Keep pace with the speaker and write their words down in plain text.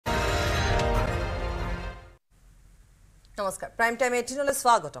নমস্কাৰ prime time 18 লৈ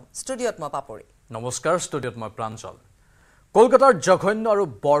স্বাগতম ষ্টুডিঅত মই পাপৰি নমস্কাৰ ষ্টুডিঅত মই প্ৰাঞ্জল কলকাতাৰ জঘন্য আৰু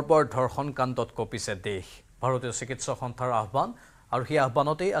বৰ্বৰ ধৰ্ষণ কাণ্ডত কপিছে দেশ ভাৰতীয় চিকিৎসক সন্থাৰ আহ্বান আৰু সেই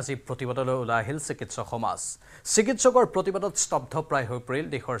আহ্বানতে আজি প্ৰতিবাদলৈ ওলাই আহিল চিকিৎসক সমাজ চিকিৎসকৰ প্ৰতিবাদত স্তব্ধ প্ৰায় হৈ পৰিল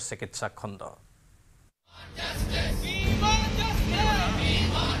দেশৰ চিকিৎসা খণ্ড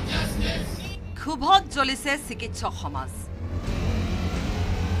ক্ষোভত জ্বলিছে চিকিৎসক সমাজ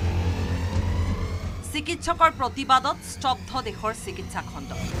চিকিৎসকৰ প্ৰতিবাদত স্তব্ধ দেশৰ চিকিৎসা খণ্ড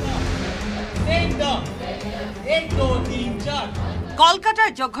কলকাতাৰ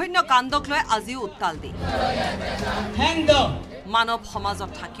জঘন্য কাণ্ডক লৈ আজিও উত্তাল দেশ মানৱ সমাজত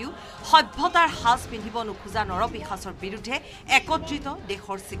থাকিও সভ্যতাৰ সাজ পিন্ধিব নোখোজা নৰপিশাচৰ বিৰুদ্ধে একত্ৰিত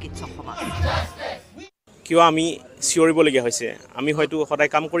দেশৰ চিকিৎসক সমাজ কিয় আমি চিঞৰিবলগীয়া হৈছে আমি হয়তো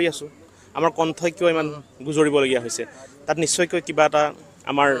সদায় কাম কৰি আছো আমাৰ কণ্ঠই কিয় ইমান গুজৰিবলগীয়া হৈছে তাত নিশ্চয়কৈ কিবা এটা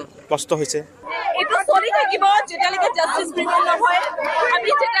আমাৰ কষ্ট হৈছে এটো চলি থাকিব যেতিয়ালৈকে জাস্টিস প্ৰিভেইল নহয় আমি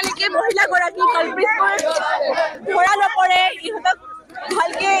যেতিয়ালৈকে মহিলা গৰাকী কালপ্ৰিটবোৰ ধৰা নপৰে ইহঁতক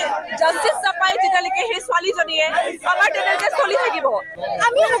ভালকে জাস্টিস নাপায় যেতিয়ালৈকে সেই ছোৱালীজনীয়ে আমাৰ তেনেকৈ চলি থাকিব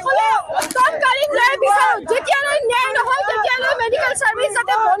আমি সকলে তৎকালীন ন্যায় বিচাৰো যেতিয়ালৈ ন্যায় নহয় তেতিয়ালৈ মেডিকেল সাৰ্ভিস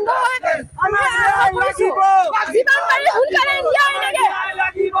যাতে বন্ধ হয় আমি লাগিব যিমান পাৰি সোনকালে ন্যায়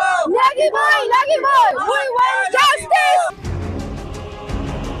লাগিব we want justice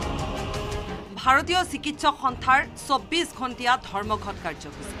ভাৰতীয় চিকিৎসক সন্থাৰ 24 ঘণ্টীয়া ধৰ্মঘট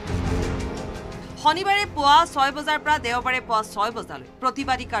কাৰ্যসূচী শনিবাৰে পুৱা 6 বজাৰ পৰা দেওবাৰে পুৱা 6 বজালৈ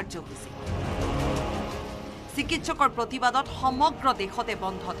প্ৰতিবাদী কাৰ্যসূচী চিকিৎসকৰ প্ৰতিবাদত সমগ্ৰ দেশতে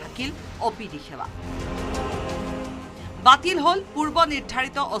বন্ধ থাকিল অপিডি সেৱা বাতিল হল পূৰ্ব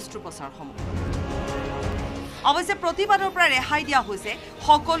নিৰ্ধাৰিত অস্ত্ৰোপচাৰসমূহ অৱশ্যে প্ৰতিবাদৰ পৰা ৰেহাই দিয়া হৈছে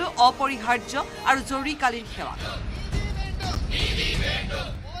সকলো অপৰিহাৰ্য আৰু জৰুৰীকালীন সেৱা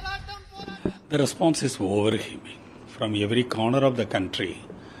The response is overwhelming. From every corner of the country,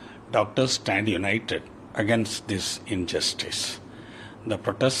 doctors stand united against this injustice. The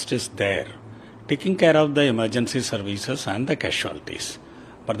protest is there, taking care of the emergency services and the casualties.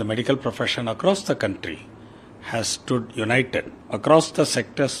 But the medical profession across the country has stood united. Across the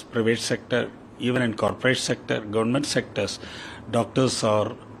sectors, private sector, even in corporate sector, government sectors, doctors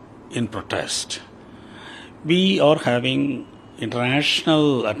are in protest. We are having international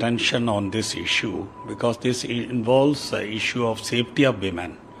attention on this issue because this involves the issue of safety of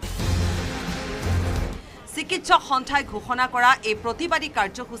women. চিকিৎসক সন্থাই ঘোষণা কৰা এই প্ৰতিবাদী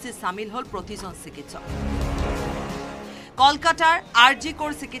কাৰ্যসূচী সামিল হল প্ৰতিজন চিকিৎসক কলকাতাৰ আৰজি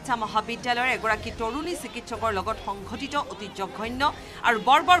কোৰ চিকিৎসা মহাবিদ্যালয়ৰ এগৰাকী তৰুণী চিকিৎসকৰ লগত সংঘটিত অতি জঘন্য আৰু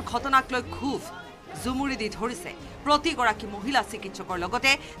বৰ্বৰ ঘটনাক লৈ ক্ষোভ জুমুৰি দি ধৰিছে প্ৰতিগৰাকী মহিলা চিকিৎসকৰ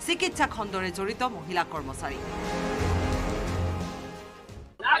লগতে চিকিৎসা খণ্ডৰে জড়িত মহিলা কৰ্মচাৰী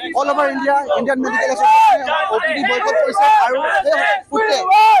all over India, Indian Medical Association OPD boycott কৰিছে আৰু ফুটে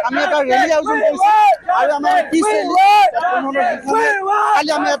আমি এটা ৰেলী আয়োজন কৰিছো আৰু আমাৰ পিছ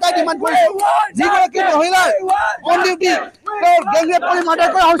কালি আমি এটা ডিমান্ড কৰিছো যিগৰাকী মহিলা অন ডিউটি গেংৰেপ কৰি মাৰ্ডাৰ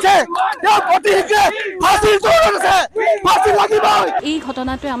কৰা হৈছে তেওঁ প্ৰতিহিকে ফাঁচি আছে ফাঁচি লাগিব এই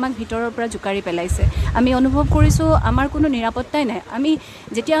ঘটনাটোৱে আমাক ভিতৰৰ পৰা জুকাৰি পেলাইছে আমি অনুভৱ কৰিছো আমাৰ কোনো নিৰাপত্তাই নাই আমি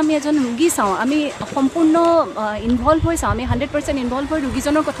যেতিয়া আমি এজন ৰোগী চাওঁ আমি সম্পূৰ্ণ ইনভলভ হৈ চাওঁ আমি 100% ইনভলভ হৈ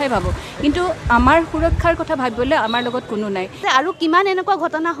ৰোগীজনৰ কথাই ভাবো কিন্তু আমাৰ সুৰক্ষাৰ কথা ভাবিবলৈ আমাৰ লগত কোনো নাই আৰু কিমান এনেকুৱা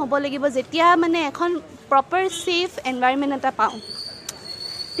ঘটনা হ'ব লাগিব যেতিয়া মানে এখন প্ৰপাৰ সেফ এনভাইৰনমেন্ট এটা পাওঁ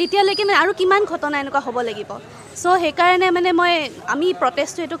তেতিয়ালৈকে মানে আৰু কিমান ঘটনা এনেকুৱা হ'ব লাগিব সো সেইকাৰণে মানে আমি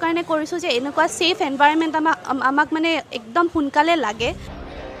প্ৰটেষ্টটো এইটো কাৰণে কৰিছোঁ যে এনেকুৱা সেফ এনভাইৰনমেন্ট আমাক মানে একদম সোনকালে লাগে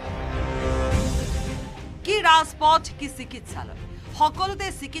কি ৰাজপথ কি চিকিৎসালয় সকলোতে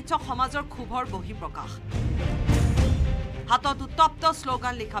চিকিৎসক সমাজৰ ক্ষোভৰ বহিঃপ্ৰকাশ হাতত উত্তপ্ত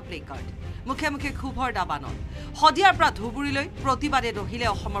শ্লোগান লিখা প্লেকাৰ্ড মুখে মুখে ক্ষোভৰ দাবানত সদিয়াৰ পৰা ধুবুৰীলৈ প্ৰতিবাদে ৰহিলে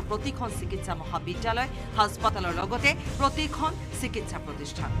অসমৰ প্ৰতিখন চিকিৎসা মহাবিদ্যালয় হাস্পতালৰ লগতে প্ৰতিখন চিকিৎসা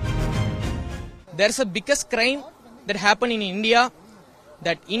প্ৰতিষ্ঠান There's a biggest crime that happened in India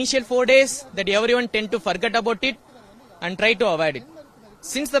that initial 4 days that everyone tend to forget about it and try to avoid it.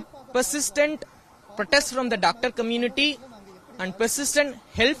 Since the persistent protest from the doctor community and persistent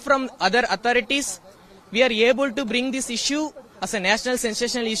help from other authorities, we are able to bring this issue as a national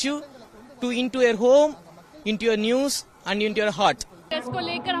sensational issue into your home, into your news and into your heart. इसको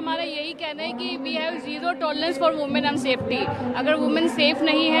लेकर हमारा यही कहना है कि we have zero tolerance for women and safety. अगर women safe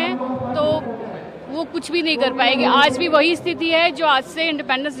नहीं है तो वो कुछ भी नहीं कर पाएगी आज भी वही स्थिति है जो आज से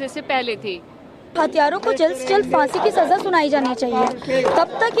इंडिपेंडेंस डे से पहले थी हत्यारों को जल्द से जल्द फांसी की सजा सुनाई जानी चाहिए। तब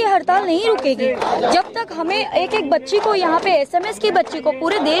तक ये हड़ताल नहीं रुकेगी जब तक हमें एक एक बच्ची को यहाँ पे SMS की बच्ची को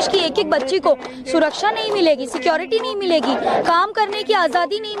पूरे देश की एक एक बच्ची को सुरक्षा नहीं मिलेगी, सिक्योरिटी नहीं मिलेगी, काम करने की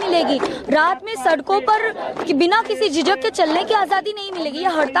आज़ादी नहीं मिलेगी, रात में सड़कों पर बिना किसी झिझक के चलने की आज़ादी नहीं मिलेगी।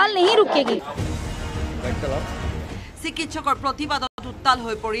 ये हड़ताल नहीं रुकेगी। চিকিৎসকৰ প্ৰতিবাদত উত্তাল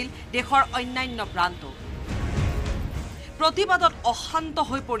হৈ পৰিল দেশৰ অন্যান্য প্ৰান্ত প্ৰতিবাদত অশান্ত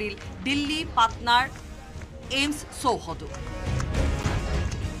হৈ পৰিল দিল্লী পাটনাৰ এইমছ চৌহদো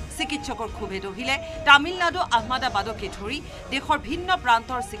চিকিৎসকৰ ক্ষোভে দহিলে তামিলনাডু আহমেদাবাদকে ধৰি দেশৰ ভিন্ন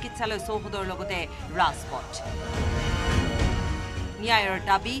প্ৰান্তৰ চিকিৎসালয় চৌহদৰ লগতে ৰাজপথ ন্যায়ৰ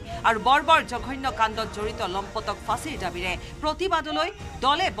দাবী আৰু বৰ্বৰ জঘন্য কাণ্ডত জড়িত লম্পটক ফাঁচীৰ দাবীৰে প্ৰতিবাদলৈ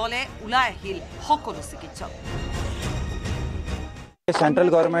দলে বলে ওলাই আহিল সকলো চিকিৎসক सेंट्रल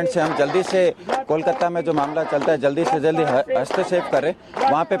गवर्नमेंट से हम जल्दी से कोलकाता में जो मामला चलता है जल्दी से जल्दी हस्तक्षेप करें।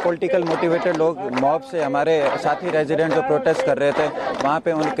 वहाँ पे पॉलिटिकल मोटिवेटेड लोग मॉब से हमारे साथी रेजिडेंट जो प्रोटेस्ट कर रहे थे वहाँ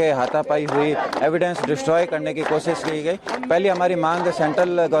पे उनके हाथापाई हुई, एविडेंस डिस्ट्रॉय करने की कोशिश की गई। पहली हमारी मांग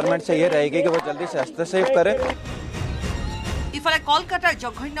सेंट्रल गवर्नमेंट से ये रहेगी कि वो जल्दी से हस्तक्षेप करे। ইফালে কলকাতাৰ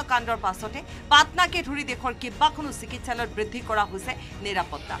জঘন্য কাণ্ডৰ পাছতে পাটনাকে ধৰি দেশৰ কেইবাখনো চিকিৎসালয়ত বৃদ্ধি কৰা হৈছে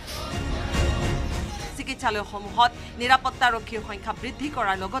নিৰাপত্তা চিকিৎসালয়সমূহত নিৰাপত্তাৰক্ষীৰ সংখ্যা বৃদ্ধি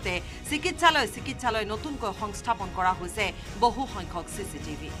কৰাৰ লগতে চিকিৎসালয় নতুনকৈ সংস্থাপন কৰা হৈছে বহু সংখ্যক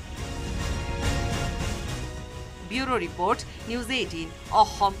CCTV bureau report News 18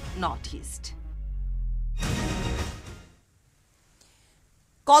 Assam North East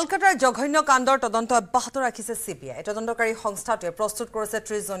কলকাতাৰ জঘন্য কাণ্ডৰ তদন্ত অব্যাহত ৰাখিছে CBI তদন্তকাৰী সংস্থাটোৱে প্ৰস্তুত কৰিছে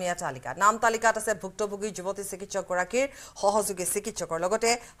 30 জনীয়া তালিকা নাম তালিকাত আছে ভুক্তভোগী যুৱতী চিকিৎসকগৰাকীৰ সহযোগী চিকিৎসকৰ লগতে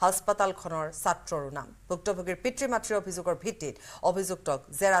হাস্পতালখনৰ ছাত্ৰৰো নাম ভুক্তভোগীৰ পিতৃ মাতৃৰ অভিযোগৰ ভিত্তিত অভিযুক্তক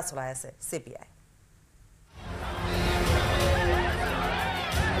জেৰা চলাই আছে CBI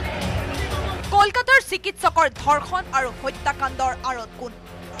কলকাতাৰ চিকিৎসকৰ ধৰ্ষণ আৰু হত্যাকাণ্ডৰ আঁৰত কোন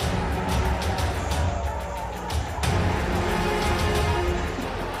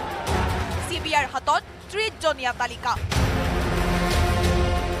CBIৰ হাতত 30 জনীয়া তালিকা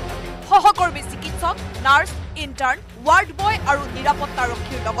সহকৰ্মী চিকিৎসক নাৰ্ছ ইণ্টাৰ্ণ ৱাৰ্ড বয় আৰু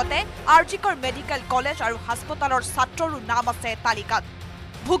নিৰাপত্তাৰক্ষীৰ লগতে আৰ্জিকৰ মেডিকেল কলেজ আৰু হাস্পতালৰ ছাত্ৰৰো নাম আছে তালিকাত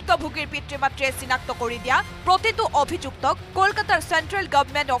ভুক্তভোগীৰ পিতৃ-মাতৃয়ে চিনাক্ত কৰি দিয়া প্ৰতিটো অভিযুক্তক কলকাতাৰ চেণ্ট্ৰেল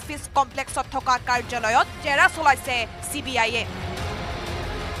গভৰ্ণমেণ্ট অফিচ কমপ্লেক্সত থকা কাৰ্যালয়ত জেৰা চলাইছে CBIয়ে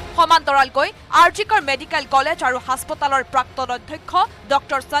সমান্তৰালকৈ আৰ্জিকৰ মেডিকেল কলেজ আৰু হাস্পতালৰ প্ৰাক্তন অধ্যক্ষ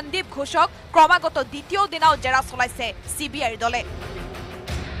ডক্টৰ সন্দীপ ঘোষক ক্ৰমাগত দ্বিতীয় দিনাও জেৰা চলাইছে CBIৰ দলে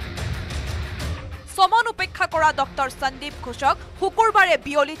সমন উপেক্ষা কৰা ডক্টৰ সন্দীপ ঘোষক শুকুৰবাৰে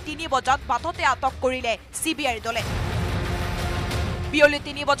বিয়লি 3 বজাত বাটতে আটক কৰিলে CBIৰ দলে বিয়লি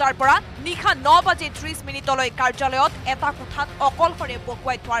 3 বজাৰ পৰা নিশা 9:30 লৈ কাৰ্যালয়ত এটা কোঠাত অকলশৰে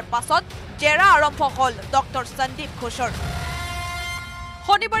বকুৱাই থোৱাৰ পাছত জেৰা আৰম্ভ হ'ল ডক্টৰ সন্দীপ ঘোষৰ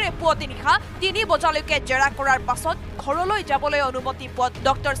শনিবাৰে পুৱতি নিশা 3 বজালৈকে জেৰা কৰাৰ পাছত ঘৰলৈ যাবলৈ অনুমতি পোৱা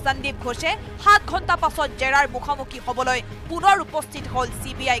ডক্টৰ সন্দীপ ঘোষে 7 ঘণ্টা পাছত জেৰাৰ মুখামুখি হ'বলৈ পুনৰ উপস্থিত হ'ল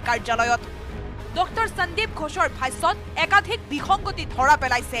CBI কাৰ্যালয়ত ডক্টৰ সন্দীপ ঘোষৰ ভাষ্যত একাধিক বিসংগতি ধৰা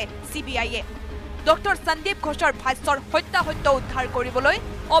পেলাইছে CBIয়ে ডক্টৰ সন্দীপ ঘোষৰ ভাষ্যৰ সত্যাসত্য উদ্ধাৰ কৰিবলৈ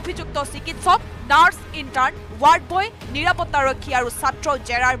অভিযুক্ত চিকিৎসক নাৰ্ছ ইণ্টাৰ্ণ ৱাৰ্ড বয় নিৰাপত্তাৰক্ষী আৰু ছাত্ৰ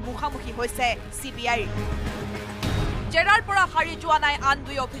জেৰাৰ মুখামুখি হৈছে CBIৰ জেৰাৰ পৰা হাৰি যোৱা নাই আন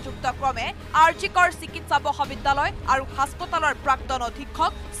দুই অভিযুক্ত ক্ৰমে আৰ্জিকৰ চিকিৎসা মহাবিদ্যালয় আৰু হাস্পতালৰ প্ৰাক্তন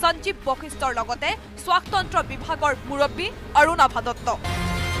অধীক্ষক সঞ্জীৱ বশিষ্ঠৰ লগতে স্বাস্থ্যতন্ত্ৰ বিভাগৰ মুৰব্বী অৰুণা ভাদত্ত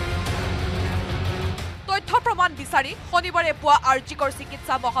তথ্য প্ৰমাণ বিচাৰি শনিবাৰে পুৱা আৰ্জিকৰ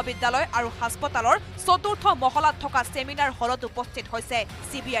চিকিৎসা মহাবিদ্যালয় আৰু হাস্পতালৰ চতুৰ্থ মহলাত থকা সেমিনাৰ হলত উপস্থিত হৈছে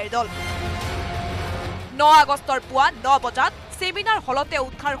CBIৰ দল 9 আগষ্টৰ পুৱা 9 বজাত সেমিনাৰ হলতে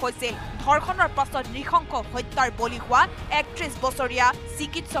উদ্ধাৰ হৈছিল ধৰ্ষণৰ পাছত নৃশংস হত্যাৰ বলি হোৱা 31 বছৰীয়া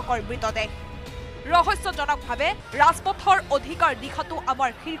চিকিৎসকৰ মৃতদেহ ৰহস্যজনকভাৱে ৰাজপথৰ অধিকাৰ দিশাটো আমাৰ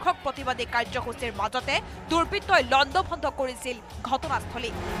শীৰ্ষক প্ৰতিবাদী কাৰ্যসূচীৰ মাজতে দুৰ্বৃত্তই লণ্ডভণ্ড কৰিছিল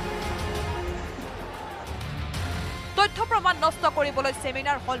ঘটনাস্থলী তথ্য প্ৰমাণ নষ্ট কৰিবলৈ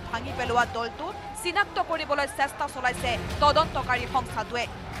সেমিনাৰ হল ভাঙি পেলোৱা দলটো চিনাক্ত কৰিবলৈ চেষ্টা চলাইছে তদন্তকাৰী সংস্থাটোৱে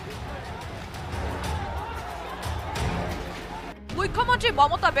মুখ্যমন্ত্ৰী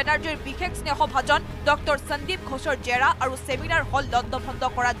মমতা বেনাৰ্জীৰ বিশেষ স্নেহভাজন ডক্টৰ সন্দীপ ঘোষৰ জেৰা আৰু সেমিনাৰ হল লণ্ডভণ্ড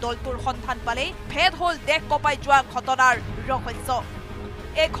কৰা দলটোৰ সন্ধান পালেই ভেদ হল দেশ কঁপাই যোৱা ঘটনাৰ ৰহস্য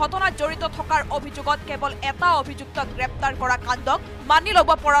এই ঘটনাত জড়িত থকাৰ অভিযোগত কেৱল এটা অভিযুক্তক গ্ৰেপ্তাৰ কৰা কাণ্ডক মানি ল'ব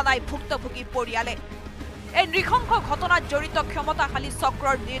পৰা নাই ভুক্তভোগী পৰিয়ালে এই নৃশংস ঘটনাত জড়িত ক্ষমতাশালী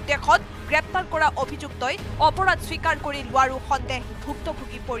চক্ৰৰ নিৰ্দেশত গ্ৰেপ্তাৰ কৰা অভিযুক্তই অপৰাধ স্বীকাৰ কৰি লোৱাৰো সন্দেহ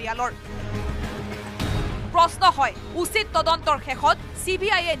ভুক্তভোগী পৰিয়ালৰ প্ৰশ্ন হয় উচিত তদন্তৰ শেষত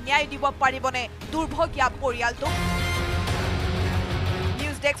CBIয়ে ন্যায় দিব পাৰিবনে দুৰ্ভগীয়া পৰিয়ালটোক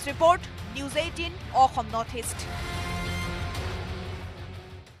news desk report News 18 Assam North East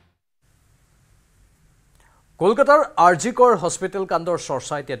kolkataৰ আৰজিকৰ hospital কাণ্ডৰ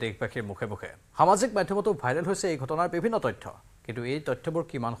চৰ্চা এতিয়া দেশবাসীৰ মুখে মুখে সামাজিক মাধ্যমতো ভাইৰেল হৈছে এই ঘটনাৰ বিভিন্ন তথ্য কিন্তু এই তথ্যবোৰ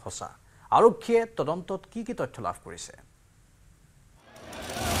কিমান সঁচা আৰক্ষীয়ে তদন্তত কি তথ্য লাভ কৰিছে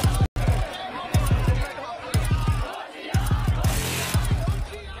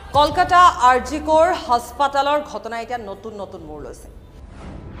কলকাতা আৰজিকৰ হাস্পাতালৰ ঘটনা এতিয়া নতুন নতুন মোৰ লৈছে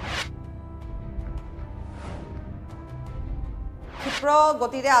ক্ষিপ্ৰ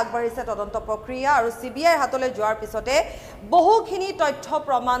গতিৰে আগবাঢ়িছে তদন্ত প্ৰক্ৰিয়া আৰু CBIৰ হাতলৈ যোৱাৰ পিছতে বহুখিনি তথ্য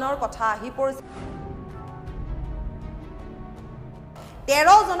প্ৰমাণৰ কথা আহি পৰিছে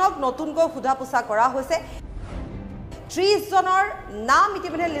 13 জনক নতুনকৈ সোধা পোছা কৰা হৈছে 30 জনৰ নাম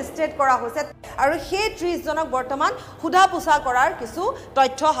ইতিমধ্যে লিষ্টেড কৰা হৈছে আৰু সেই 30 জনক বৰ্তমান সোধা পোছা কৰাৰ কিছু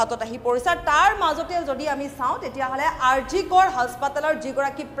তথ্য হাতত আহি পৰিছে তাৰ মাজতে যদি আমি চাওঁ তেতিয়া হলে আৰজিকৰ হাস্পাতালৰ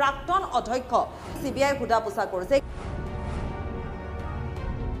যিগৰাকী প্ৰাক্তন অধ্যক্ষ CBI সোধা পোছা কৰিছে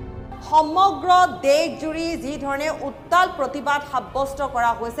সমগ্ৰ দেশ জুৰি যি ধৰণে উত্তাল প্ৰতিবাদ সাব্যস্ত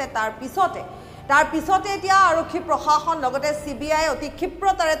কৰা হৈছে তাৰ পিছতে এতিয়া আৰক্ষী প্ৰশাসন লগতে CBI অতি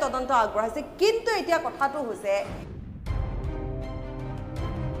ক্ষিপ্ৰতাৰে তদন্ত আগবঢ়াইছে কিন্তু এতিয়া কথাটো হৈছে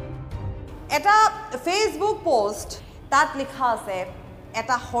এটা ফেসবুক পোস্ট তাত লিখা আছে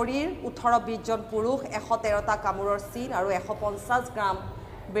এটা শৰীৰ 18-20 জন পুৰুষ 113টা কামোৰৰ চিন আৰু 150 গ্ৰাম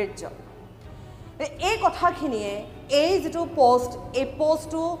বীৰ্য এই কথাখিনিয়ে এই যেটো পোস্ট এই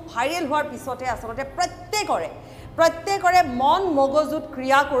পোস্টটো ভাইৰেল হোৱাৰ পিছতে আসলতে প্ৰত্যেকৰে মন মগজুত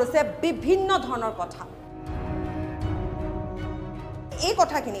ক্ৰিয়া কৰিছে বিভিন্ন ধৰণৰ কথা এই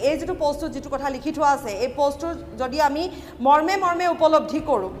কথাখিনি এই যেটো পোস্টটো যেটো কথা লিখি থোৱা আছে এই পোস্টটো যদি আমি মৰ্মে উপলব্ধি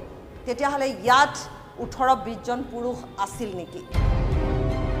কৰো তেতিয়া হলে ইয়াত 18-20 জন পুৰুষ আছিল নেকি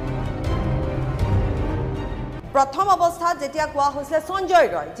প্ৰথম অৱস্থাত যেতিয়া কোৱা হৈছে সঞ্জয়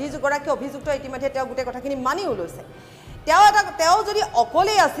ৰয় যি যুগৰাকী অভিযুক্ত ইতিমধ্যে তেওঁ গুটে কথাখিনি মানি উলৈছে তেওঁ যদি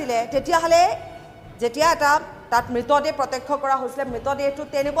অকলে আছিল তেতিয়া হলে যেতিয়া এটা তাত মৃতদেহ প্ৰত্যক্ষ কৰা হৈছিল মৃতদেহটো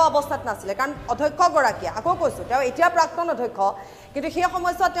তেনেকুৱা অৱস্থাত নাছিল কাৰণ অধ্যক্ষ গৰাকী আকৌ কৈছো তেওঁ এতিয়া প্ৰাক্তন অধ্যক্ষ কিন্তু সেই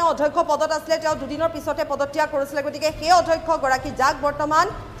সময়ত তেওঁ অধ্যক্ষ পদত আছিল তেওঁ দুদিনৰ পিছতে পদত্যাগ কৰিছিল গতিকে সেই অধ্যক্ষ গৰাকী যাক বৰ্তমান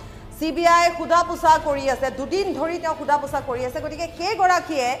CBI সোধা পোছা কৰি আছে দুদিন ধৰি তেওঁ সোধা পোছা কৰি আছে গতিকে সেই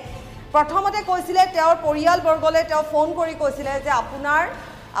গৰাকীয়ে প্ৰথমতে কৈছিলে তেওঁৰ পৰিয়ালবৰ্গলৈ তেওঁ ফোন কৰি কৈছিলে যে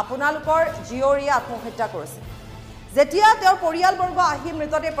আপোনালোকৰ জিয়ৰীয়ে আত্মহত্যা কৰিছে যেতিয়া তেওঁৰ পৰিয়ালবৰ্গ আহি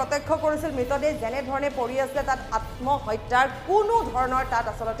মৃতদেহ প্ৰত্যক্ষ কৰিছিল মৃতদেহ যেনে ধৰণে পৰি আছে তাত আত্মহত্যাৰ কোনো ধৰণৰ তাত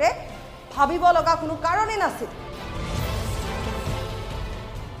আসলতে ভাবিব লগা কোনো কাৰণেই নাছিল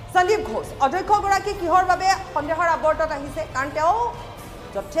সন্দীপ ঘোষ অধ্যক্ষ গৰাকী কিহৰ বাবে সন্দেহৰ আৱৰ্তত আহিছে কাৰণ তেওঁ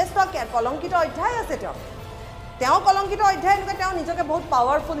যথেষ্ট কলংকিত অধ্যায় আছে তেওঁ কলংকিত অধ্যায় এনেকৈ তেওঁ নিজকে বহুত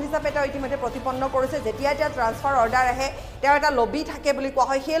পাৱাৰফুল হিচাপে তেওঁ ইতিমধ্যে প্ৰতিপন্ন কৰিছে যেতিয়া এতিয়া ট্ৰান্সফাৰ অৰ্ডাৰ আহে তেওঁ এটা লবি থাকে বুলি কোৱা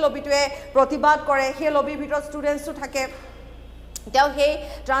হয় সেই লবিটোৱে প্ৰতিবাদ কৰে সেই লবিৰ ভিতৰত ষ্টুডেণ্টছো থাকে তেওঁ সেই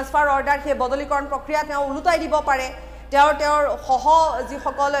ট্ৰান্সফাৰ অৰ্ডাৰ সেই বদলীকৰণ প্ৰক্ৰিয়া তেওঁ উলুটাই দিব পাৰে তেওঁৰ সহ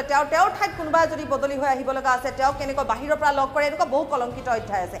যিসকল তেওঁৰ ঠাইত কোনোবা যদি বদলি হৈ আহিব লগা আছে তেওঁ কেনেকৈ বাহিৰৰ পৰা লগ কৰে এনেকুৱা বহু কলংকিত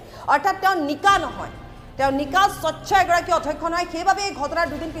অধ্যায় আছে অৰ্থাৎ তেওঁ নিকা নহয় তেওঁ নিকা স্বচ্ছ এগৰাকী অধ্যক্ষ নহয় সেইবাবে এই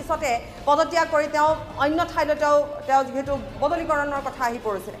ঘটনাৰ দুদিন পিছতে পদত্যাগ কৰি তেওঁ অন্য ঠাইলৈ তেওঁ যেহেতু বদলীকৰণৰ কথা আহি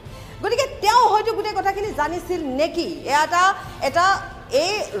পৰিছিল গতিকে তেওঁ হয়তো গোটেই কথাখিনি জানিছিল নেকি এটা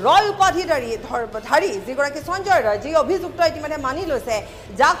এই ৰয় উপাধিধাৰী যিগৰাকী সঞ্জয় ৰয় যি অভিযুক্ত ইতিমধ্যে মানি লৈছে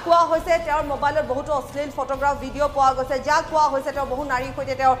যাক কোৱা হৈছে তেওঁৰ মোবাইলত বহুতো অশ্লীল ফটোগ্ৰাফ ভিডিঅ' পোৱা গৈছে যাক কোৱা হৈছে তেওঁ বহু নাৰীৰ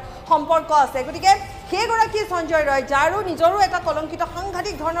সৈতে তেওঁৰ সম্পৰ্ক আছে গতিকে সেইগৰাকী সঞ্জয় ৰয় যাৰো নিজৰো এটা কলংকিত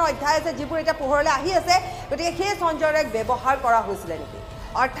সাংঘাতিক ধৰণৰ অধ্যায় আছে যিবোৰ এতিয়া পোহৰলৈ আহি আছে গতিকে সেই সঞ্জয় ৰয়ক ব্যৱহাৰ কৰা হৈছিলে নেকি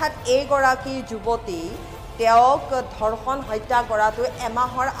অৰ্থাৎ এইগৰাকী যুৱতী তেওঁক ধৰ্ষণ হত্যা কৰাটো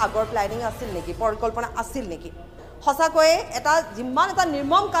এমাহৰ আগৰ প্লেনিং আছিল নেকি পৰিকল্পনা আছিল নেকি সঁচাকৈয়ে যিমান এটা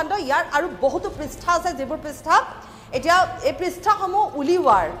নিৰ্মম কাণ্ড ইয়াৰ আৰু বহুতো পৃষ্ঠা আছে যিবোৰ পৃষ্ঠা এতিয়া এই পৃষ্ঠাসমূহ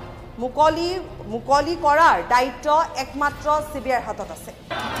উলিওৱাৰ মুকলি কৰাৰ দায়িত্ব একমাত্ৰ CBIৰ হাতত আছে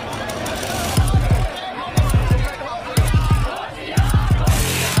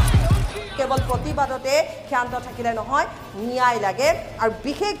কেৱল প্ৰতিবাদতে ক্ষান্ত থাকিলে নহয় ন্যায় লাগে আৰু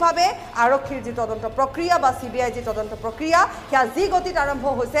বিশেষভাৱে আৰক্ষীৰ যি তদন্ত প্ৰক্ৰিয়া বা CBI যি তদন্ত প্ৰক্ৰিয়া সেয়া যি গতিত আৰম্ভ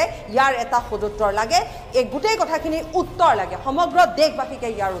হৈছে ইয়াৰ এটা সদুত্তৰ লাগে এই গোটেই কথাখিনি উত্তৰ লাগে সমগ্ৰ দেশবাসীকে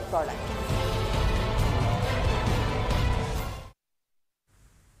ইয়াৰ উত্তৰ লাগে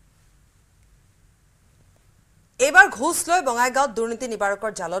এবাৰ ঘুষ লৈ বঙাইগাঁৱত দুৰ্নীতি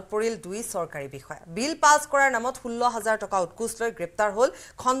নিবাৰকৰ জালত পৰিল 2 চৰকাৰী বিষয়া বিল পাছ কৰাৰ নামত 16,000 টকা উৎকুচ লৈ গ্ৰেপ্তাৰ হ'ল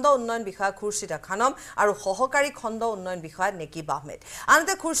খণ্ড উন্নয়ন বিষয়া খুৰশিদা খানম আৰু সহকাৰী খণ্ড উন্নয়ন বিষয়া নেকিব আহমেদ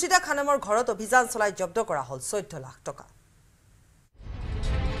আনহাতে খুৰশিদা খানমৰ ঘৰত অভিযান চলাই জব্দ কৰা হ'ল 14 লাখ টকা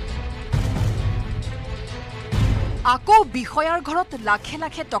আকৌ বিষয়াৰ ঘৰত লাখে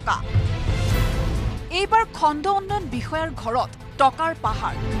লাখে টকা এইবাৰ খণ্ড উন্নয়ন বিষয়াৰ ঘৰত টকাৰ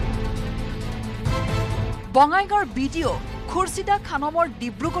পাহাৰ বঙাইগাঁৱৰ বিডিঅ খুৰশিদা খানমৰ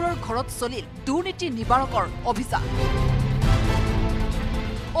ডিব্ৰুগড়ৰ ঘৰত চলিল দুৰ্নীতি নিবাৰকৰ অভিযান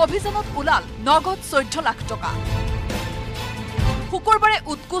অভিযানত ওলাল নগদ 14 লাখ টকা শুকুৰবাৰে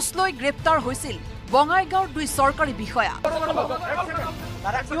উৎকুচ লৈ গ্ৰেপ্তাৰ হৈছিল বঙাইগাঁৱৰ 2 চৰকাৰী বিষয়া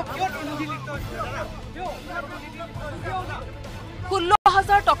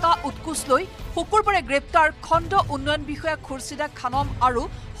 16,000 টকা উৎকুচ লৈ শুকুৰবাৰে গ্ৰেপ্তাৰ খণ্ড উন্নয়ন বিষয়া খুৰশিদা খানম আৰু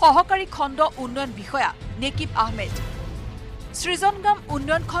সহকাৰী খণ্ড উন্নয়ন বিষয়া নেকিব আহমেদ সৃজনগাম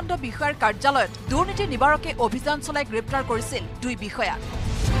উন্নয়ন খণ্ড বিষয়াৰ কাৰ্যালয়ত দুৰ্নীতি নিবাৰকে অভিযান চলাই গ্ৰেপ্তাৰ কৰিছিল 2 বিষয়া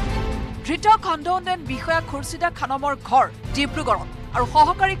ধৃত খণ্ড উন্নয়ন বিষয়া খুৰশিদা খানমৰ ঘৰ ডিব্ৰুগড়ত আৰু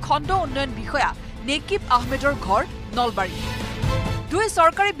সহকাৰী খণ্ড উন্নয়ন বিষয়া নেকিব আহমেদৰ ঘৰ নলবাৰী 2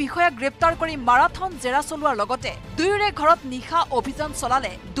 চৰকাৰী বিষয়া গ্ৰেপ্তাৰ কৰি মাৰাথন জেৰা চলোৱাৰ লগতে দুয়োৰে ঘৰত নিশা অভিযান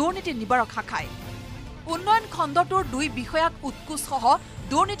চলালে দুৰ্নীতি নিবাৰক শাখাই উন্নয়ন খণ্ডটোৰ 2 বিষয়াক উৎকুচ সহ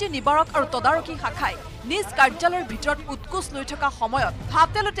দুৰ্নীতি নিবাৰক আৰু তদাৰকী শাখাই নিজ কাৰ্যালয়ৰ ভিতৰত উৎকুচ লৈ থকা সময়ত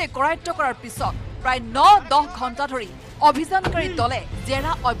হাতেলতে কৰায়ত্ব কৰাৰ পিছত প্ৰায় 9-10 ঘণ্টা ধৰি অভিযানকাৰী দলে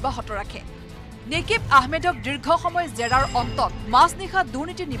জেৰা অব্যাহত ৰাখে নেকিব আহমেদক দীৰ্ঘ সময় জেৰাৰ অন্তত মাজনিশা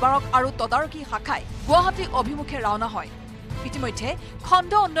দুৰ্নীতি নিবাৰক আৰু তদাৰকী শাখাই গুৱাহাটী অভিমুখে ৰাওনা হয় ইতিমধ্যে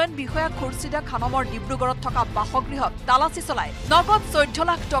খণ্ড উন্নয়ন বিষয়া খুৰশিদা খানমৰ ডিব্ৰুগড়ত থকা বাসগৃহত তালাচী চলাই নগদ 14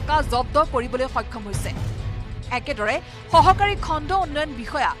 লাখ টকা জব্দ কৰিবলৈ সক্ষম হৈছে একেদৰে সহকাৰী খণ্ড উন্নয়ন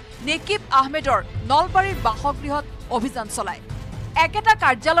বিষয়া নেকিব আহমেদৰ নলবাৰীৰ বাসগৃহত অভিযান চলায় একেটা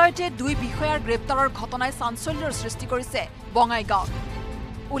কাৰ্যালয়তে 2 বিষয়াৰ গ্ৰেপ্তাৰৰ ঘটনাই চাঞ্চল্যৰ সৃষ্টি কৰিছে বঙাইগাঁৱত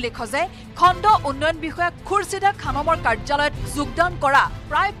উল্লেখ্য যে খণ্ড উন্নয়ন বিষয়া খুৰশিদা খানমৰ কাৰ্যালয়ত যোগদান কৰা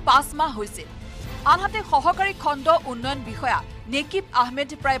প্ৰায় 5 মাহ হৈছিল আনহাতে সহকাৰী খণ্ড উন্নয়ন বিষয়া নেকিব আহমেদ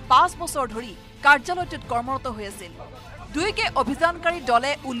প্ৰায় 5 বছৰ ধৰি কাৰ্যালয়টোত কৰ্মৰত হৈ আছিল দুইকে অভিযানকাৰী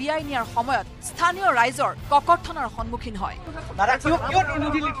দলে উলিয়াই নিয়াৰ সময়ত স্থানীয় ৰাইজৰ ককৰ্থনাৰ সন্মুখীন হয়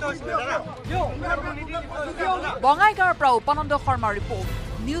বঙাইগাঁৱৰ পৰা উপানন্দ শৰ্মাৰ report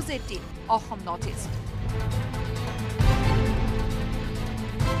news 18 Assam north east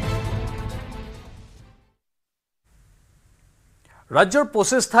ৰাজ্যৰ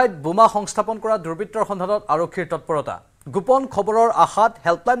 25 ঠাইত বোমা সংস্থাপন কৰা দুৰ্বৃত্তৰ সন্ধানত আৰক্ষীৰ তৎপৰতা গোপন খবৰৰ আশাত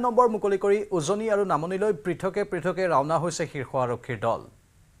হেল্পলাইন নম্বৰ মুকলি কৰি উজনি আৰু নামনিলৈ পৃথকে পৃথকে ৰাওনা হৈছে শীৰ্ষ আৰক্ষীৰ দল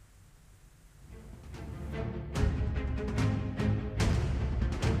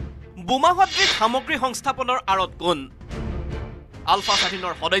বোমা সদৃশ সামগ্ৰী সংস্থাপনৰ আঁৰত কোন আলফা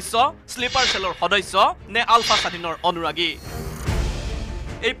স্বাধীনৰ সদস্য স্লিপাৰ সেলৰ সদস্য নে আলফা স্বাধীনৰ অনুৰাগী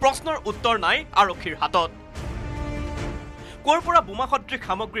এই প্ৰশ্নৰ উত্তৰ নাই আৰক্ষীৰ হাতত কোৰ পৰা বোমা সদৃশ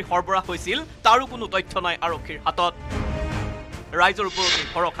সামগ্ৰী সৰবৰাহ হৈছিল তাৰো কোনো তথ্য নাই আৰক্ষীৰ হাতত ৰাইজৰ ওপৰতে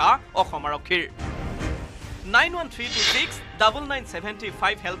ভৰসা অসম আৰক্ষীৰ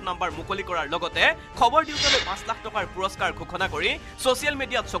 9132699775 হেল্প নাম্বাৰ মুকলি কৰাৰ লগতে খবৰ দিওঁতালৈ 5 লাখ টকাৰ পুৰস্কাৰ ঘোষণা কৰি ছ'চিয়েল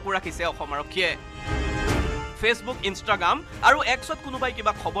মিডিয়াত চকু ৰাখিছে অসম আৰক্ষীয়ে ফেচবুক ইনষ্টাগ্ৰাম আৰু এক্সত কোনোবাই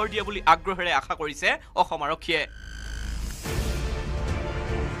কিবা খবৰ দিয়ে বুলি আগ্ৰহেৰে আশা কৰিছে অসম আৰক্ষীয়ে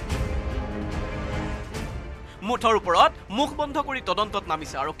মুঠৰ ওপৰত মুখ বন্ধ কৰি তদন্তত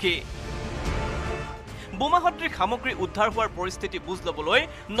নামিছে আৰক্ষী বোমা সদৃশ সামগ্ৰী উদ্ধাৰ হোৱাৰ পৰিস্থিতি বুজ ল'বলৈ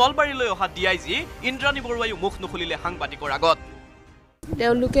নলবাৰীলৈ অহা ডিআইজি ইন্দ্ৰাণী বৰুৱায়ো মুখ নুখুলিলে সাংবাদিকৰ আগত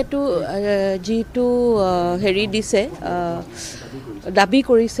তেওঁলোকেতো যিটো হেৰি দিছে দাবী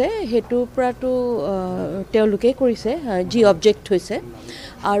কৰিছে সেইটোৰ পৰাতো তেওঁলোকে কৰিছে যি অবজেক্ট হৈছে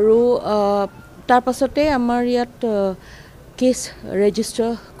আৰু তাৰ পাছতে আমাৰ ইয়াত কেছ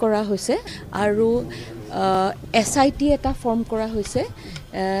ৰেজিষ্টাৰ কৰা হৈছে আৰু SIT এটা ফৰ্ম কৰা হৈছে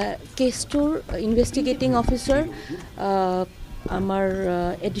কেছটোৰ ইনভেষ্টিগেটিং অফিচাৰ আমাৰ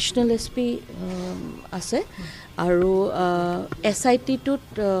এডিশ্যনেল SP আছে আৰু SIT-টোত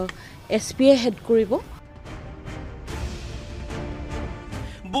SPয়ে হেড কৰিব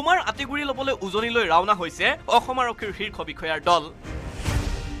বোমাৰ আতিগুৰি ল'বলৈ উজনিলৈ ৰাওনা হৈছে অসম আৰক্ষীৰ শীৰ্ষ বিষয়াৰ দল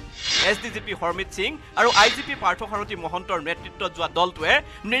SDGP হৰমিত সিং আৰু IGP পাৰ্থসাৰথী মহন্তৰ নেতৃত্বত যোৱা দলটোৱে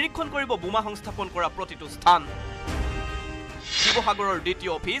নিৰীক্ষণ কৰিব বোমা সংস্থাপন কৰা প্ৰতিটো স্থান শিৱসাগৰৰ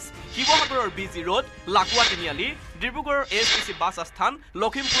দ্বিতীয় অফিচ শিৱসাগৰৰ BG ৰোড লাকুৱা তিনিআলি ডিব্ৰুগড়ৰ ASTC বাছ আস্থান,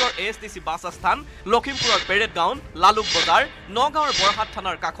 লখিমপুৰৰ ASTC বাছ আস্থান, লখিমপুৰৰ পেৰেড গ্ৰাউণ্ড, লালুক বজাৰ, নগাঁৱৰ বৰহাট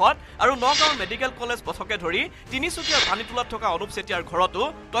থানাৰ কাষত আৰু নগাঁৱৰ মেডিকেল কলেজ পথকে ধৰি তিনিচুকীয়াৰ পানীতোলাত থকা অনুপ চেতিয়াৰ ঘৰতো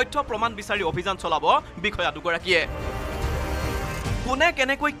তথ্য প্ৰমাণ বিচাৰি অভিযান চলাব বিষয়া দুগৰাকীয়ে। কোনে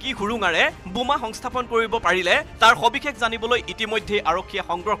কেনেকৈ কি হুৰুঙাৰে বোমা সংস্থাপন কৰিব পাৰিলে তাৰ সবিশেষ জানিবলৈ ইতিমধ্যে আৰক্ষীয়ে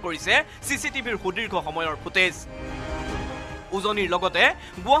সংগ্ৰহ কৰিছে CCTVৰ সুদীৰ্ঘ সময়ৰ ফুটেজ। উজনিৰ লগতে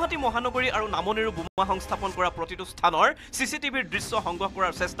গুৱাহাটী মহানগৰী আৰু নামনিৰো বোমা সংস্থাপন কৰা প্ৰতিটো স্থানৰ CCTVৰ দৃশ্য সংগ্ৰহ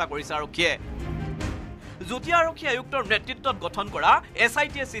কৰাৰ চেষ্টা কৰিছে আৰক্ষীয়ে। যুটীয়া আৰক্ষী আয়ুক্তৰ নেতৃত্বত গঠন কৰা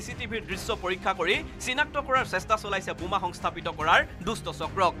SITয়ে CCTVৰ দৃশ্য পৰীক্ষা কৰি চিনাক্ত কৰাৰ চেষ্টা চলাইছে বোমা সংস্থাপিত কৰাৰ দুষ্ট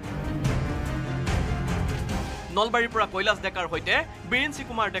চক্ৰক। নলবাৰীৰ পৰা কৈলাশ ডেকাৰ সৈতে বীৰেঞ্চি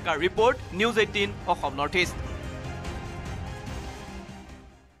কুমাৰ ডেকাৰ report, News 18 Assam north east.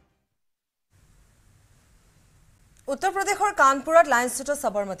 উত্তৰ প্ৰদেশৰ কানপুৰত লাইনচ্যুত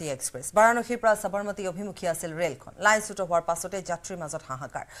সবৰমতী এক্সপ্ৰেছ। বাৰাণসীৰ পৰা সবৰমতী অভিমুখী আছিল ৰেলখন। লাইনচ্যুত হোৱাৰ পাছতে যাত্ৰীৰ মাজত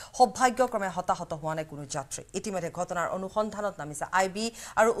হাহাকাৰ। সৌভাগ্যক্ৰমে হতাহত হোৱা নাই কোনো যাত্ৰী। ইতিমধ্যে ঘটনাৰ অনুসন্ধানত নামিছে IB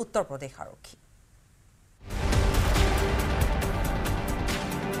আৰু উত্তৰ প্ৰদেশ আৰক্ষী।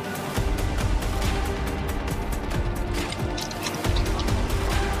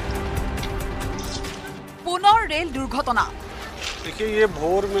 पुनः रेल दुर्घटना। देखिए ये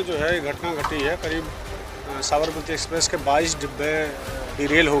भोर में जो है घटना घटी है। करीब साबरमती एक्सप्रेस के 22 डिब्बे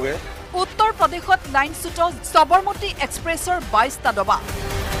डिरेल हो गए। उत्तर प्रदेश लाइनच्युत साबरमती एक्सप्रेसर 22टा डबा।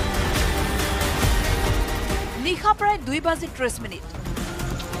 निशा प्राय 2:30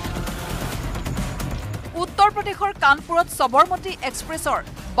 उत्तर प्रदेशर कानपुरत साबरमती एक्सप्रेसर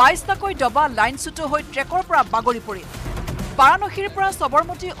 22टाকৈ डबा लाइनच्युत হৈ ট্ৰেকৰ পৰা বাগৰি পৰিল। বাৰাণসীৰ পৰা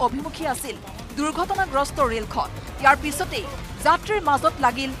সাবৰমতী অভিমুখী আছিল দুৰ্ঘটনাগ্ৰস্ত ৰেলখন। ইয়াৰ পিছতেই যাত্ৰীৰ মাজত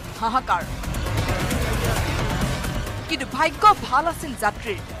লাগিল হাহাকাৰ। কিন্তু ভাগ্য ভাল আছিল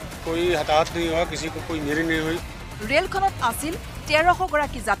যাত্ৰীৰ। कोई हताहत नहीं हुआ, किसी को कोई इंजरी नहीं हुई। रेलखনত আছিল 1300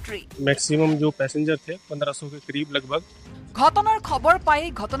 গৰাকী যাত্ৰী। मैक्सिमम जो पैसेंजर थे 1500 के करीब लगभग। ঘটনাৰ খবৰ পাই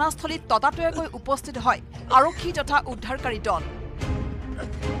ঘটনাস্থলীত ততাতৈয়াকৈ উপস্থিত হয় আৰক্ষী তথা উদ্ধাৰকাৰী দল।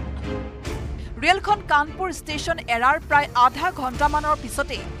 ৰেলখন কানপুৰ ষ্টেচন এৰাৰ প্ৰায় আধা ঘণ্টামানৰ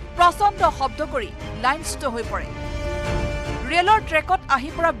পিছতে প্ৰচণ্ড শব্দ কৰি লাইনচ্যুত হৈ পৰে। ৰেলৰ ট্ৰেকত আহি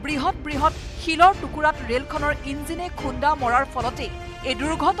পৰা বৃহৎ বৃহৎ শিলৰ টুকুৰাত ৰেলখনৰ ইঞ্জিনে খুন্দা মৰাৰ ফলতে এই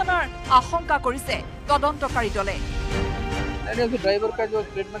দুৰ্ঘটনাৰ আশংকা কৰিছে তদন্তকাৰী দলে। ड्राइवर का जो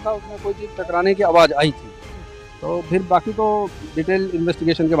स्टेटमेंट था उसमें कोई चीज टकराने की आवाज आई थी, तो फिर बाकी तो डिटेल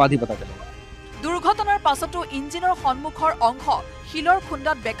इन्वेस्टिगेशन के बाद ही पता चलेगा। दुर्घटनार पाछतो इंजिনৰ সন্মুখৰ অংশ শিলৰ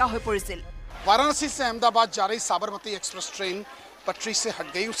খুন্দাত বেকা হৈ পৰিছিল। वाराणसी से अहमदाबाद जा रही साबरमती एक्सप्रेस ट्रेन पटरी से हट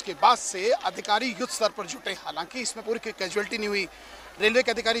गई। उसके बाद से अधिकारी युद्ध स्तर पर जुटे। हालांकि इसमें पूरी कैजुअलिटी नहीं हुई। रेलवे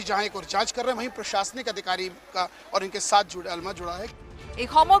के अधिकारी जहां एक और जांच कर रहे हैं, वहीं प्रशासनिक अधिकारी का और इनके साथ जुड़ा है। এই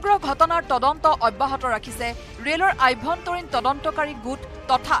সমগ্ৰ ঘটনাৰ তদন্ত অব্যাহত ৰাখিছে ৰেলৰ আভ্যন্তৰীণ তদন্তকাৰী গোট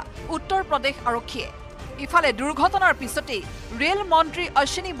তথা উত্তৰ প্ৰদেশ আৰক্ষীয়ে। ইফালে দুৰ্ঘটনাৰ পিছতেই ৰেল মন্ত্ৰী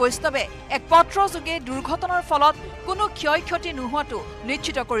অশ্বিনী বৈষ্ণৱে এক পত্ৰযোগে দুৰ্ঘটনাৰ ফলত কোনো ক্ষয় ক্ষতি নোহোৱাটো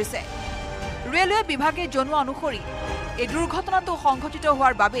নিশ্চিত কৰিছে। ৰেলৱে বিভাগে জনোৱা অনুসৰি এই দুৰ্ঘটনাটো সংঘটিত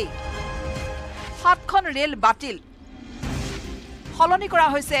হোৱাৰ বাবেই 7খন ৰেল বাতিল, সলনি কৰা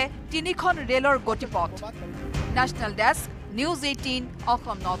হৈছে 3খন ৰেলৰ গতিপথ। National desk, News 18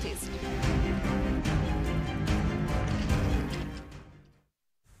 Assam North East।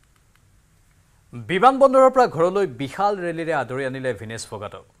 বিমানবন্দৰৰ পৰা ঘৰলৈ বিশাল ৰেলীৰে আদৰি আনিলে ভিনেশ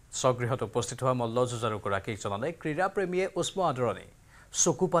ফগাটক। স্বগৃহত উপস্থিত হোৱা মল্লযুঁজাৰুগৰাকীক জনালে ক্ৰীড়াপ্ৰেমীয়ে উষ্ম আদৰণি।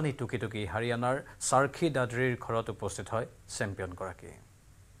 চকুপানী টুকি টুকি হাৰিয়ানাৰ চাৰ্খী দাদৰিৰ ঘৰত উপস্থিত হয় চেম্পিয়নগৰাকী।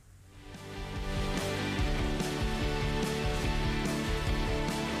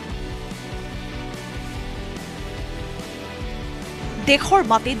 দেশৰ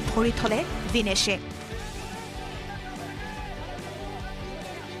মাটিত ভৰি থলে বিনেশে।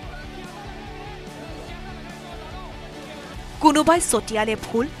 কোনোবাই ছটিয়ালে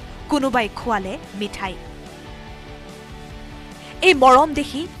ফুল, কোনোবাই খোৱালে মিঠাই। এই মৰম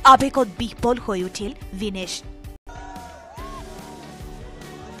দেখি আবেগত বিহ্বল হৈ উঠিল বিনেশ।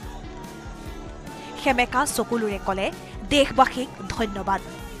 সেমেকা চকুলোৰে কলে, দেশবাসীক ধন্যবাদ,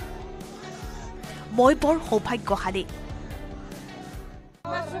 মই বৰ সৌভাগ্যশালী।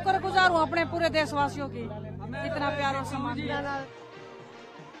 मैं शुक्रगुजार हूँ अपने पूरे देशवासियों की, इतना प्यार और सम्मान।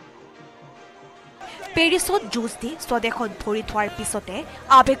 পেৰিছত যুঁজ দি স্বদেশত ভৰি থোৱাৰ পিছতে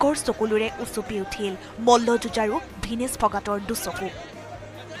আবেগৰ চকুলোৰে উচুপি উঠিল মল্লযুঁজাৰু ভিনেশ ফগাটৰ দুচকু।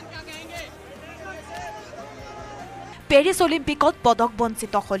 পেৰিছ অলিম্পিকত পদক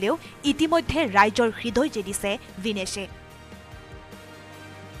বঞ্চিত হলেও ইতিমধ্যে ৰাইজৰ হৃদয় জেদিছে ভিনেশে।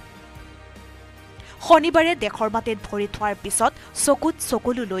 শনিবাৰে দেশৰ মাটিত ভৰি থোৱাৰ পিছত চকুত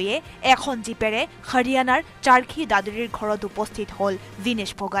চকুলো লৈয়ে এখন জীপেৰে হৰিয়ানাৰ চাৰখি দাদৰীৰ ঘৰত উপস্থিত হ'ল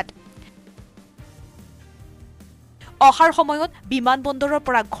দীনেশ ফোগাট অহাৰ সময়ত বিমানবন্দৰৰ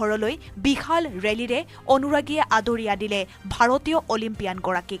পৰা ঘৰলৈ বিশাল ৰেলীৰে অনুৰাগীয়ে আদৰিয়া দিলে ভাৰতীয়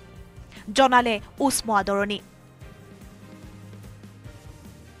অলিম্পিয়ানগৰাকীক জনালে উষ্ম আদৰণি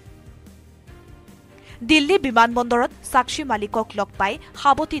দিল্লী বিমানবন্দৰত সাক্ষী মালিকক লগ পাই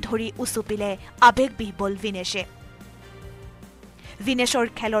সাৱটি ধৰি উচুপিলে আবেগবিহ্বল দীনেশে দীনেশৰ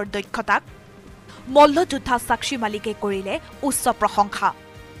খেলৰ দক্ষতাক মল্লযোদ্ধা সাক্ষী মালিকে কৰিলে উচ্চ প্ৰশংসা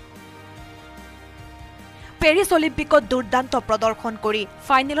পেৰিছ অলিম্পিকত দুৰ্দান্ত প্ৰদৰ্শন কৰি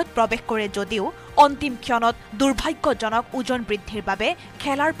ফাইনেলত প্ৰৱেশ কৰে যদিও অন্তিম ক্ষণত দুৰ্ভাগ্যজনক ওজন বৃদ্ধিৰ বাবে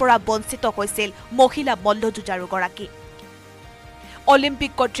খেলাৰ পৰা বঞ্চিত হৈছিল মহিলা মল্লযুঁজাৰুগৰাকী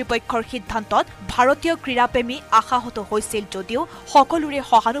অলিম্পিক কৰ্তৃপক্ষৰ সিদ্ধান্তত ভাৰতীয় ক্ৰীড়াপ্ৰেমী আশাহত হৈছিল যদিও সকলোৰে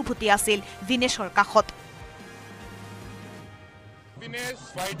সহানুভূতি আছিল দীনেশৰ কাষত दिनेश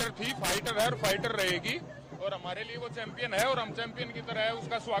फाइटर थी फाइटर है और फाइटर रहेगी और हमारे लिए वो चैंपियन है और हम चैंपियन की तरह है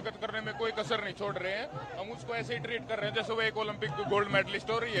उसका स्वागत करने में कोई कसर नहीं छोड़ रहे हैं हम उसको ऐसे ही ट्रीट कर रहे हैं जैसे वो एक ओलंपिक गोल्ड मेडलिस्ट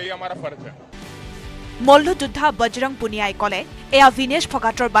और यही हमारा फर्ज है মল্লযোদ্ধা বজৰং পুনিয়াই কলে এয়া দীনেশ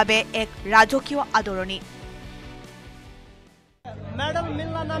ফোগাটৰ বাবে এক ৰাজকীয় আদৰণি मेडल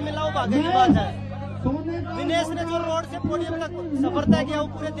मिलना ना मिला वो भाग्य की बात है दिनेश ने जो रोड से पोडियम तक सफर तय किया वो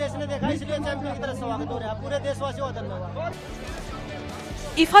पूरे देश ने देखा इसलिए चैंपियन की तरह स्वागत हो रहा है पूरे देशवासियों का धन्यवाद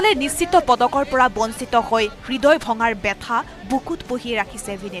ইফালে নিশ্চিত পদকৰ পৰা বঞ্চিত হৈ হৃদয় ভঙাৰ ব্যথা বুকুত পুহি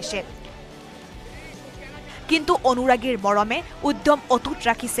ৰাখিছে দীনেশে কিন্তু অনুৰাগীৰ মৰমে উদ্যম অটুট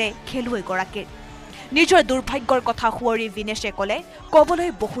ৰাখিছে খেলুৱৈগৰাকীৰ নিজৰ দুৰ্ভাগ্যৰ কথা সুঁৱৰি দীনেশে কলে কবলৈ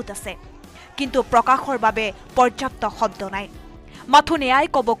বহুত আছে কিন্তু প্ৰকাশৰ বাবে পৰ্যাপ্ত শব্দ নাই মাথো ন্যায়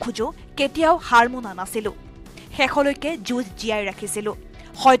কব খোজো কেতিয়াও হাৰ মনা নাছিলো শেষলৈকে যুঁজ জীয়াই ৰাখিছিলো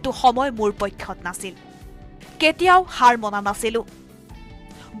হয়তো সময় মোৰ পক্ষত নাছিল কেতিয়াও হাৰ মনা নাছিলো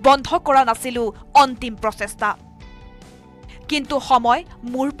বন্ধ কৰা নাছিলো অন্তিম প্ৰচেষ্টা কিন্তু সময়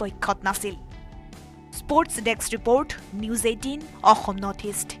মোৰ পক্ষত নাছিল sports desk report news 18 Assam north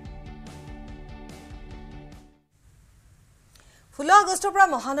east 16 আগষ্টৰ পৰা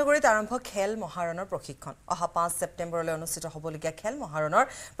মহানগৰীত আৰম্ভ খেল মহাৰণৰ প্ৰশিক্ষণ অহা 5 ছেপ্টেম্বৰলৈ অনুষ্ঠিত হ'বলগীয়া খেল মহাৰণৰ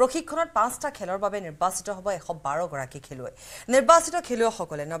প্ৰশিক্ষণত 5টা খেলৰ বাবে নিৰ্বাচিত হ'ব 112 গৰাকী খেলুৱৈ নিৰ্বাচিত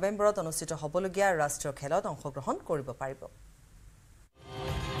খেলুৱৈসকলে নৱেম্বৰত অনুষ্ঠিত হ'বলগীয়া ৰাষ্ট্ৰীয় খেলত অংশগ্ৰহণ কৰিব পাৰিব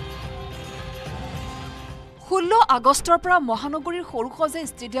 16 আগষ্টৰ পৰা মহানগৰীৰ সৰুসজে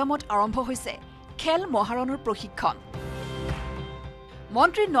ষ্টেডিয়ামত আৰম্ভ হৈছে খেল মহাৰণৰ প্ৰশিক্ষণ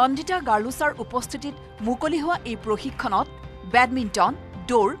মন্ত্ৰী নন্দিতা গাৰ্লুছাৰ উপস্থিতিত মুকলি হোৱা এই প্ৰশিক্ষণত বেডমিণ্টন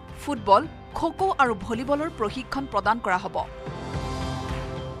দৌৰ ফুটবল খোখো আৰু ভলিবলৰ প্ৰশিক্ষণ প্ৰদান কৰা হ'ব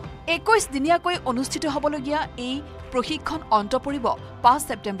 21 দিনীয়াকৈ অনুষ্ঠিত হ'বলগীয়া এই প্ৰশিক্ষণ অন্ত পৰিব 5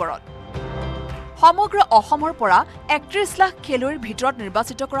 ছেপ্টেম্বৰত সমগ্ৰ অসমৰ পৰা 31 লাখ খেলুৱৈৰ ভিতৰত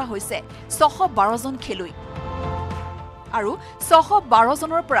নিৰ্বাচিত কৰা হৈছে 612 জন খেলুৱৈ আৰু 612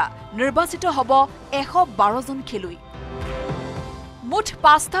 জনৰ পৰা নিৰ্বাচিত হ'ব 112 জন খেলুৱৈ মুঠ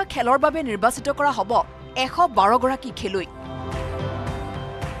 5টা খেলৰ বাবে নিৰ্বাচিত কৰা হ'ব 112 গৰাকী খেলুৱৈ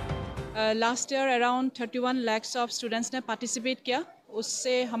last year around 31 lakhs of students ने पार्टिसिपेट किया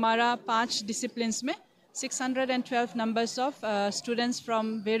उससे हमारा 5 डिसिप्लिन्स में 612 numbers of students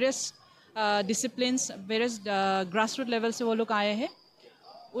from various disciplines various grass root level से वो लोग आए हैं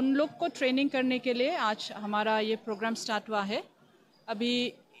उन लोग को ट्रेनिंग करने के लिए आज हमारा ये प्रोग्राम स्टार्ट हुआ है अभी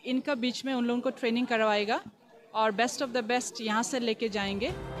इनका बीच में उन लोगों को ट्रेनिंग करवाएगा और बेस्ट ऑफ द बेस्ट यहाँ से लेके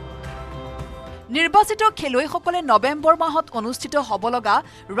जाएंगे নিৰ্বাচিত খেলুৱৈসকলে নৱেম্বৰ মাহত অনুষ্ঠিত হ'ব লগা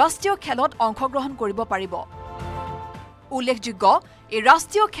ৰাষ্ট্ৰীয় খেলত অংশগ্ৰহণ কৰিব পাৰিব উল্লেখযোগ্য এই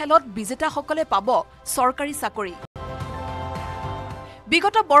ৰাষ্ট্ৰীয় খেলত বিজেতাসকলে পাব চৰকাৰী চাকৰি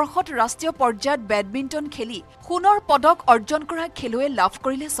বিগত বৰ্ষত ৰাষ্ট্ৰীয় পৰ্যায়ত বেডমিণ্টন খেলি সোণৰ পদক অৰ্জন কৰা খেলুৱৈয়ে লাভ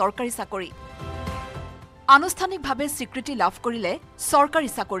কৰিলে চৰকাৰী চাকৰি আনুষ্ঠানিকভাৱে স্বীকৃতি লাভ কৰিলে চৰকাৰী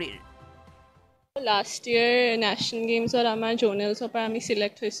চাকৰিৰ लास्ट ईयर नेशनल गेम्सर आमार जोनेल्सर पर आमी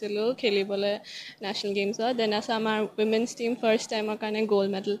सिलेक्ट होइसिलो खेलिबले नेशनल गेम्सर देन आसा आमार वुमेन्स टीम फर्स्ट टाइমৰ কাৰণে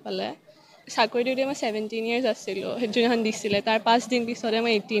গোল্ড মেডেল পালে চাকৰি দিওঁতে মই 17 ইয়াৰ্ছ আছিলো যোনখন দিছিলে তাৰ 5 দিন পিছতে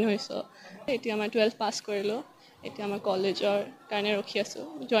মই 18 হৈছো এতিয়া মই 12 পাছ কৰিলো এতিয়া মই কলেজৰ কাৰণে ৰখি আছো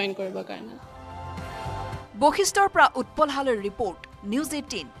জয়েন কৰিবৰ কাৰণে বৈশিষ্ট্যৰ পৰা উৎপল হালৰ report news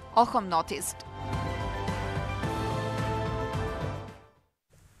 18 Assam north east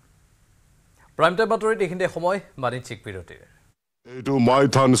prime time বাতৰিত এইখিনিতে সময় বাণিজ্যিক বিৰতিৰ এইটো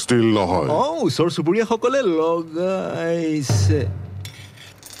মাইথান ষ্টিল নহয় ওচৰ চুবুৰীয়াসকলে লগাইছে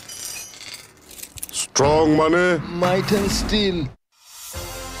ষ্ট্ৰং মানে মাইথান ষ্টিল